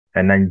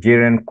A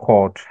Nigerian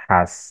court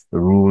has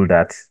ruled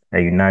that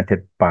a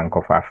United Bank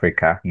of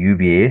Africa,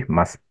 UBA,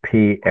 must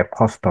pay a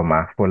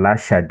customer,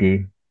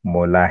 Folashade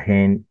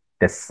Molahen,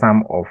 the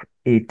sum of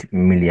 8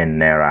 million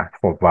naira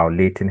for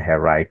violating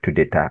her right to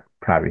data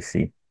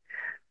privacy.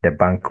 The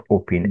bank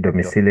opened a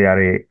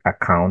domiciliary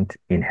account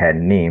in her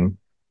name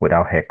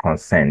without her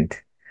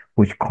consent,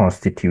 which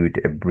constitute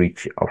a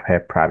breach of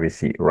her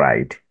privacy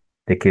right.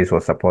 The case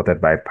was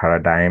supported by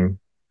Paradigm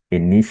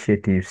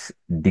Initiative's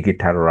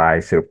digital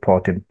rights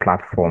reporting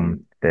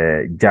platform.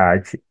 The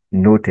judge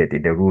noted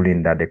in the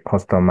ruling that the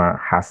customer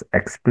has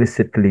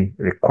explicitly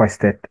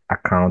requested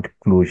account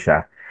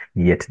closure,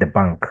 yet the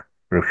bank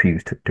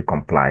refused to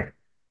comply.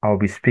 I'll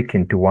be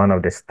speaking to one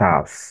of the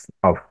staffs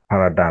of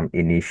Paradigm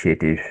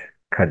Initiative,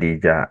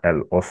 Khadija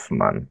El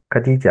Osman.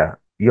 Khadija,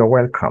 you're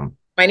welcome.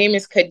 My name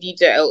is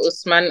Khadija El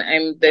Usman.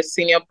 I'm the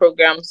Senior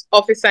Programs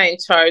Officer in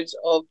charge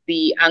of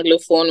the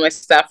Anglophone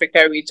West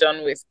Africa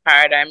region with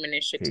Paradigm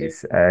Initiative.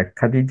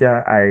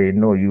 Khadija, I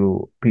know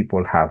you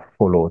people have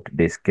followed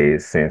this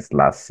case since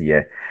last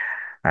year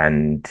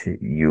and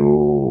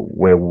you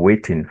were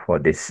waiting for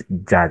this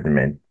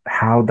judgment.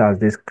 How does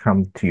this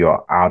come to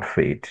your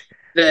outfit?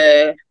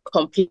 The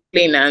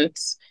complainant,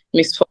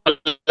 Ms.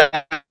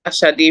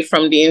 Folashade,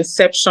 from the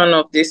inception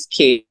of this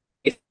case.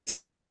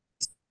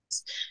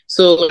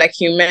 So like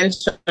you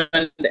mentioned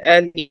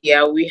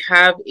earlier, we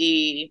have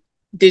a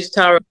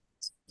digital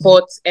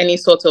report, any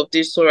sort of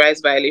digital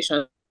rights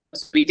violations,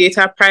 be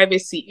data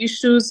privacy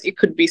issues, it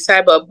could be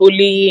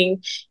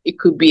cyberbullying, it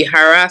could be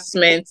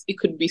harassment, it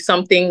could be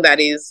something that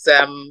is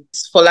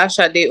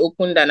Folashade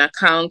opened an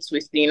account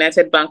with the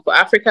United Bank for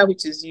Africa,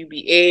 which is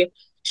UBA.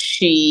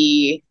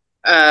 She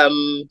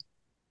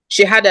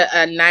had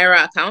a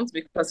Naira account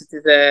because it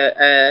is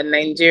a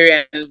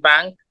Nigerian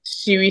bank.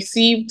 She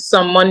received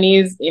some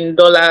monies in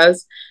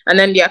dollars, and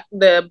then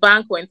the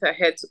bank went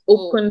ahead to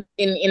open.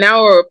 In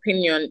our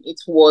opinion,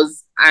 it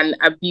was an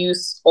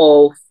abuse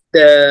of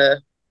the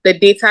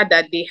data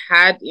that they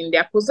had in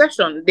their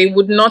possession. They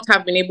would not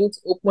have been able to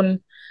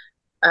open.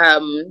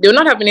 They would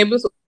not have been able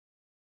to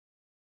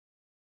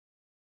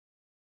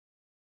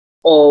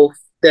of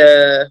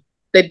the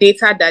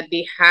data that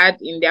they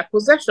had in their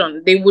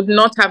possession. They would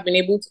not have been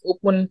able to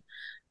open.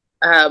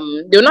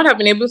 They would not have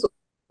been able to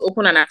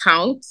open an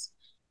account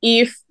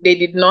if they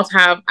did not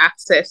have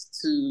access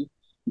to,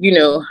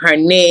 her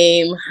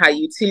name, her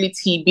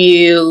utility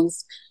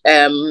bills,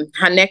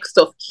 her next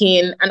of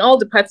kin, and all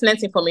the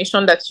pertinent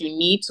information that you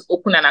need to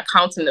open an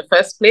account in the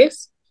first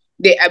place.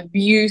 They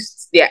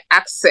abused their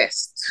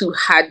access to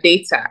her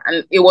data.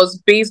 And it was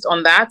based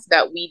on that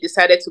we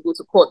decided to go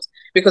to court,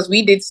 because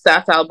we did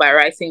start out by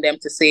writing them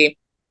to say,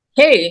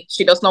 hey,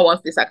 she does not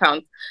want this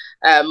account.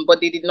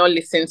 But they did not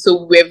listen.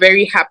 So we're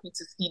very happy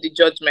to see the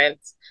judgment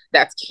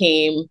that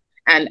came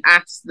and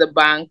asked the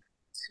bank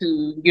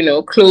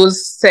to,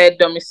 close said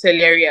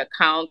domiciliary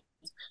account,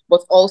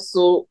 but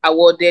also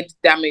awarded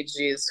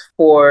damages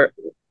for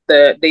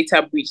the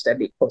data breach that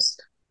they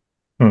caused.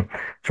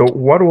 So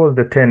what was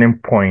the turning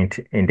point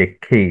in the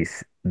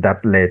case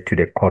that led to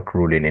the court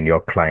ruling in your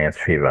client's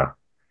favor?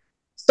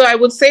 So I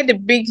would say the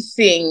big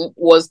thing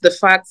was the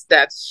fact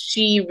that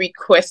she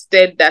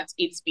requested that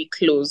it be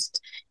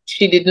closed.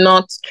 She did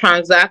not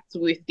transact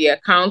with the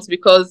account,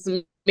 because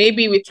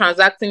maybe with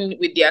transacting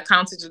with the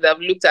account, it would have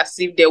looked as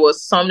if there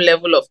was some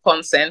level of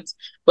consent,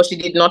 but she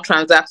did not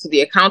transact with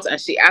the account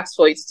and she asked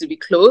for it to be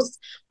closed,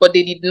 but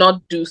they did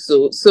not do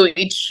so. So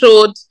it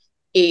showed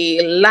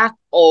a lack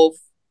of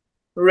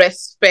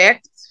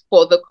respect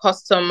for the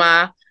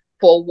customer,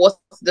 for what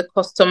the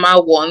customer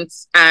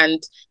wants,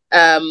 and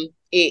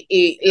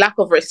a lack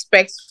of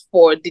respect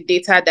for the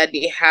data that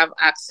they have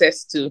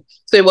access to.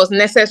 So it was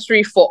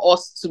necessary for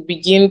us to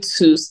begin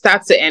to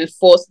start to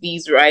enforce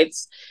these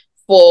rights,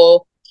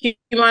 for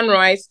human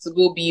rights to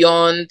go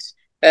beyond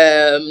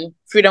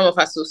freedom of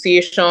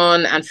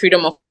association and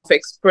freedom of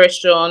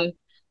expression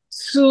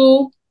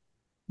to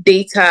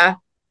data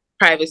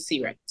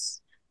privacy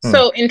rights.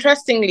 So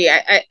interestingly,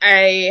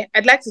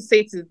 I'd like to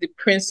say it is the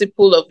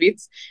principle of it,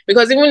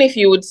 because even if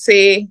you would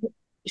say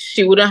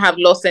she wouldn't have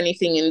lost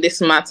anything in this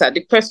matter,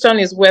 the question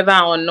is whether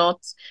or not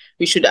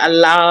we should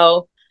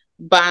allow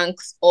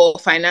banks or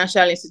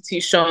financial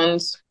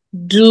institutions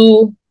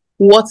do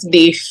what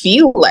they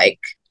feel like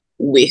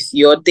with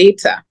your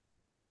data.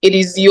 It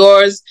is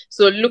yours.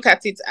 So look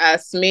at it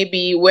as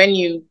maybe when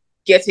you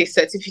get a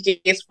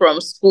certificate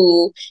from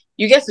school,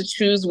 you get to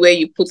choose where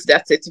you put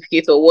that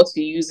certificate or what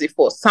you use it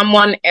for.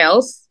 Someone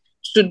else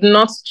should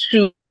not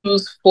choose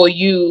for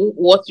you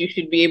what you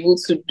should be able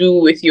to do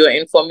with your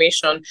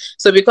information.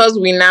 So because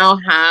we now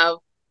have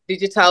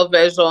digital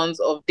versions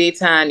of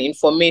data and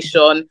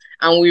information,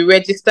 and we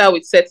register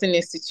with certain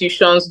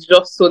institutions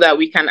just so that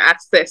we can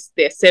access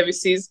their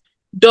services,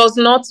 does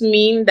not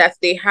mean that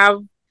they have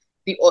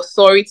the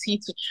authority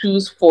to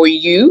choose for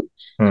you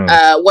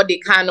what they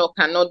can or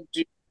cannot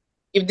do.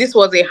 If this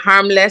was a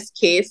harmless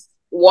case,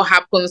 what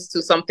happens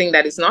to something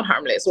that is not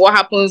harmless? What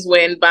happens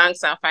when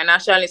banks and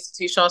financial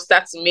institutions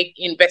start to make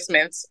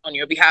investments on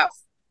your behalf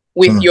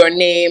with your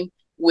name,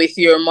 with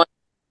your money,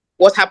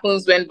 what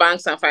happens when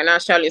banks and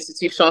financial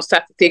institutions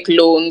start to take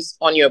loans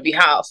on your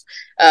behalf?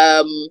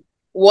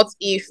 What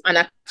if an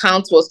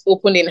account was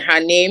opened in her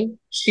name?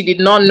 She did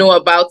not know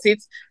about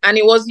it, and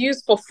it was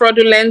used for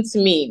fraudulent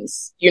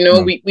means.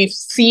 We've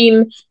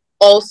seen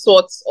all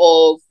sorts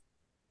of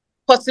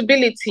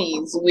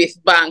possibilities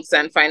with banks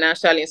and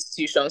financial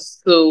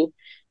institutions. So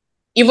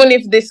even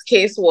if this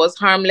case was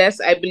harmless,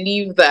 I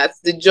believe that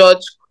the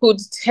judge could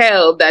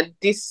tell that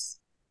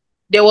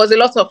there was a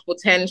lot of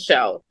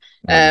potential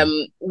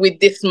with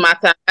this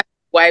matter. That's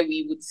why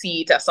we would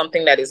see it as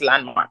something that is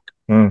landmark.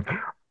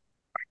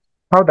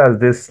 How does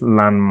this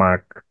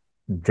landmark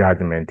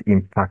judgment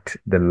impact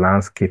the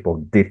landscape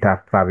of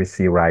data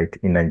privacy right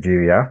in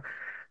Nigeria?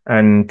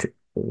 And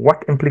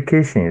what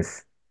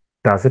implications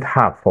does it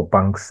have for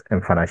banks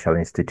and financial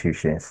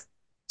institutions?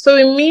 So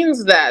it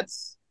means that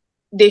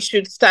they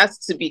should start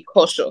to be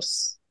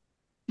cautious.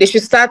 They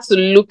should start to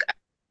look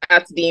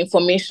at the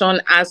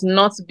information as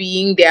not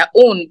being their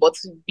own, but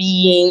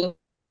being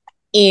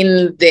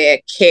in their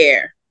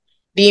care.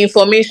 The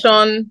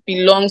information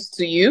belongs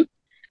to you,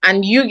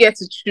 and you get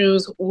to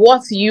choose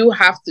what you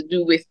have to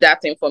do with that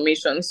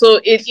information. So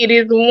it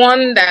is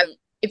one that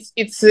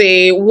it's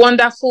a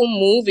wonderful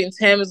move in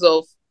terms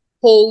of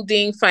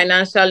holding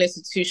financial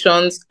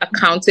institutions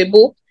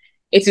accountable.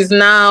 It is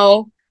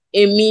now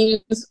a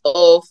means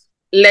of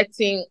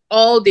letting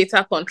all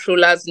data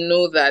controllers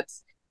know that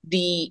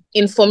the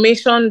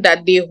information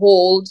that they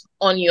hold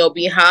on your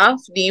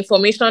behalf, the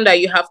information that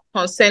you have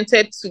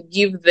consented to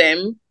give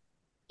them,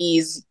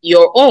 is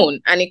your own,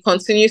 and it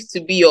continues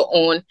to be your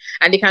own,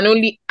 and they can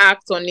only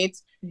act on it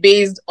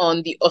based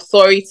on the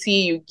authority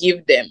you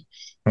give them.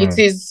 It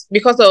is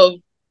because of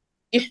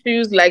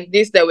issues like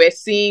this that we're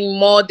seeing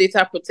more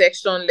data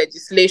protection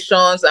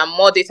legislations and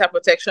more data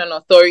protection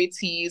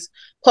authorities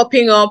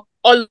popping up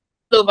all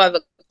over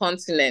the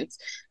continent.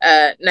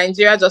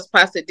 Nigeria just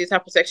passed the Data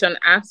Protection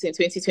Act in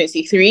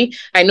 2023.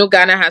 I know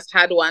Ghana has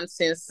had one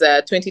since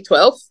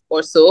 2012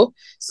 or so.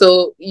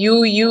 So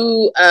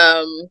you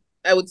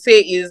I would say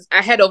is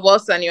ahead of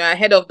us, and you're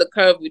ahead of the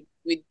curve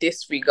with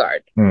this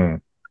regard.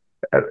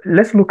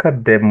 Let's look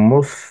at the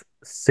most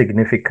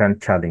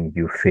significant challenge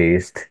you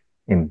faced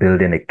in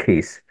building a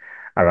case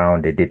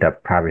around the data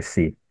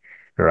privacy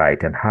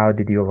right, and how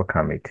did you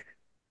overcome it?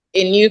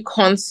 A new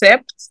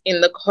concept in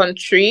the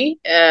country.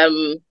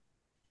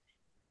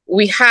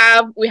 We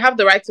have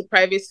the right to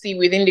privacy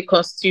within the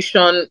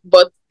Constitution,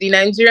 but the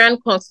Nigerian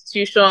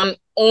Constitution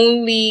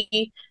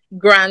only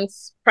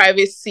grants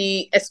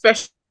privacy,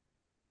 especially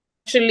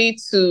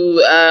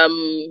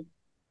to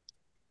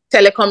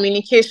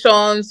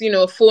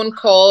telecommunications, phone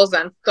calls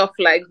and stuff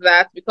like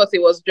that, because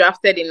it was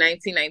drafted in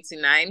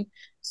 1999.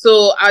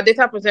 So our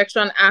Data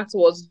Protection Act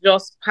was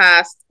just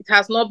passed. It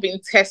has not been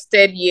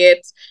tested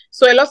yet.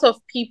 So a lot of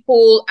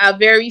people are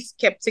very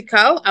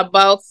skeptical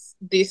about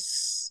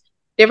this.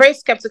 They're very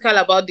skeptical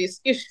about this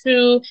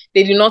issue.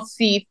 They do not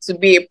see it to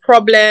be a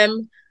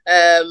problem.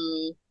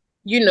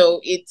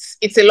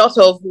 It's a lot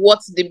of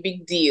what's the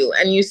big deal.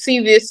 And you see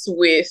this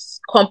with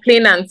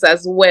complainants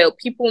as well.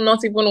 People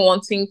not even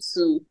wanting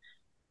to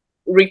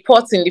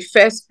report in the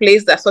first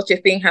place that such a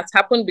thing has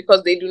happened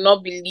because they do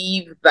not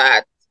believe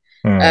that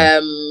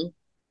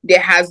there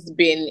has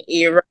been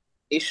a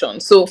violation.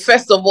 So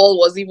first of all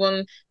was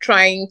even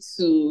trying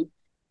to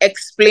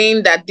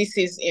explain that this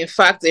is in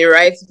fact a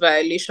rights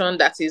violation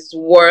that is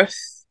worth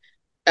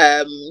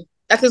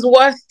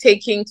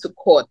taking to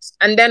court.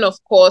 And then of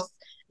course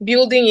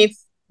building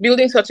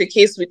such a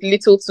case with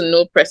little to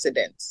no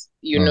precedent,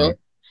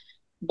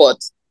 but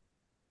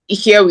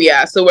here we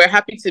are. So we're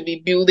happy to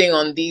be building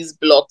on these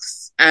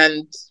blocks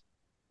and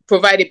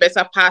provide a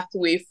better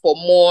pathway for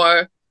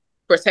more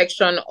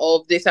protection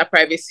of data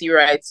privacy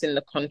rights in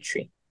the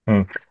country.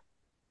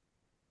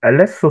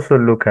 Let's also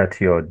look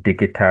at your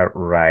digital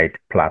right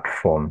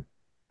platform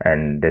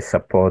and the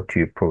support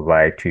you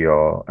provide to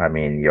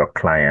your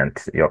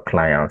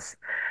clients.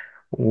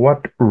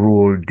 What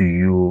role do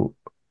you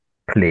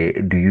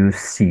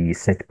see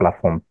such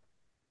platform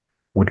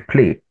would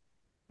play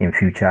in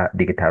future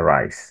digital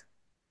rights?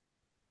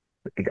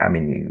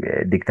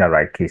 Digital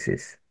right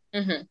cases.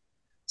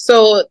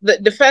 So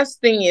the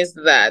first thing is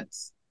that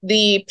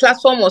the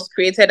platform was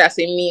created as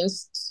a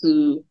means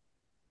to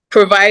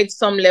provide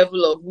some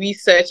level of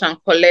research and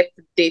collect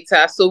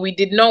data. So we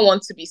did not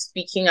want to be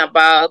speaking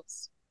about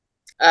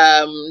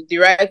the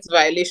rights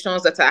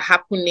violations that are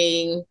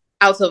happening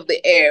out of the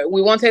air.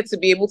 We wanted to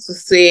be able to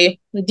say,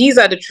 these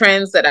are the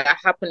trends that are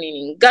happening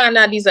in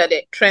Ghana, these are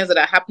the trends that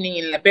are happening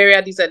in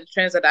Liberia, these are the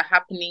trends that are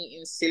happening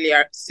in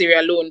Sierra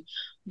Leone.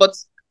 But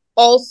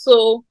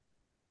also,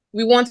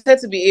 we wanted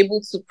to be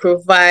able to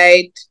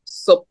provide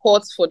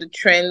support for the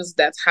trends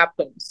that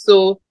happen.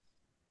 So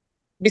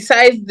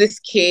besides this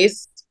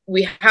case,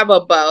 we have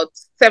about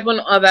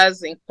 7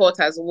 others in court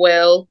as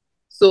well.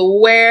 So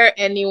where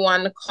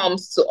anyone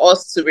comes to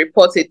us to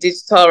report a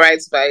digital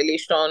rights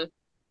violation,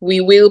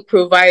 we will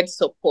provide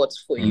support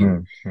for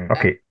you.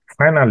 Okay.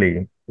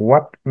 Finally,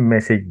 what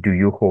message do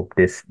you hope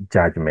this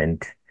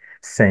judgment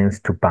sends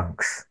to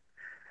banks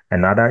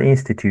another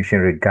institution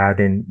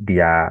regarding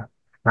their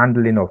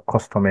handling of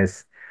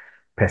customers'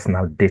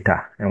 personal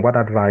data? And what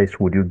advice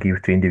would you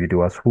give to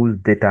individuals whose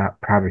data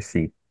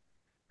privacy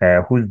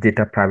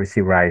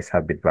rights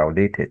have been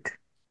violated?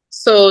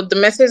 So the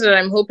message that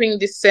I'm hoping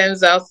this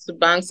sends out to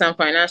banks and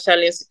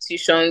financial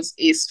institutions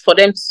is for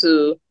them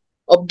to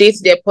update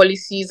their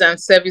policies and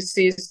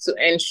services to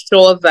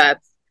ensure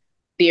that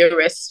they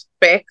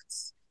respect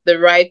the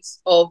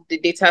rights of the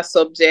data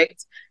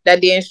subject,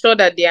 that they ensure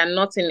that they are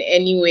not in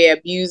any way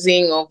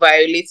abusing or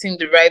violating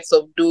the rights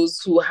of those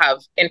who have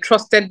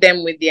entrusted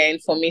them with their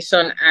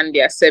information and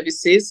their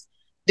services.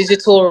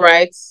 Digital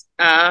rights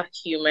are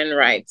human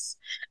rights.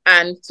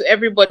 And to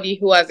everybody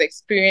who has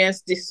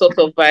experienced this sort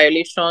of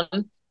violation,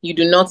 you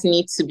do not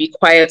need to be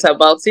quiet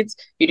about it.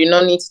 You do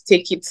not need to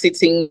take it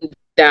sitting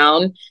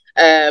down.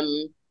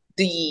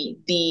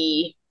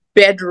 The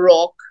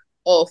bedrock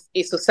of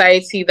a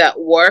society that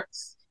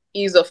works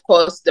is, of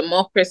course,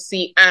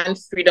 democracy and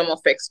freedom of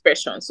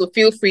expression. So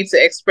feel free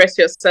to express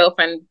yourself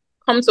and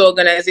come to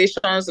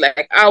organizations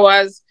like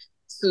ours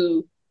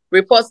to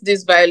report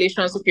these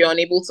violations if you're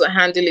unable to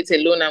handle it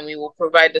alone, and we will provide the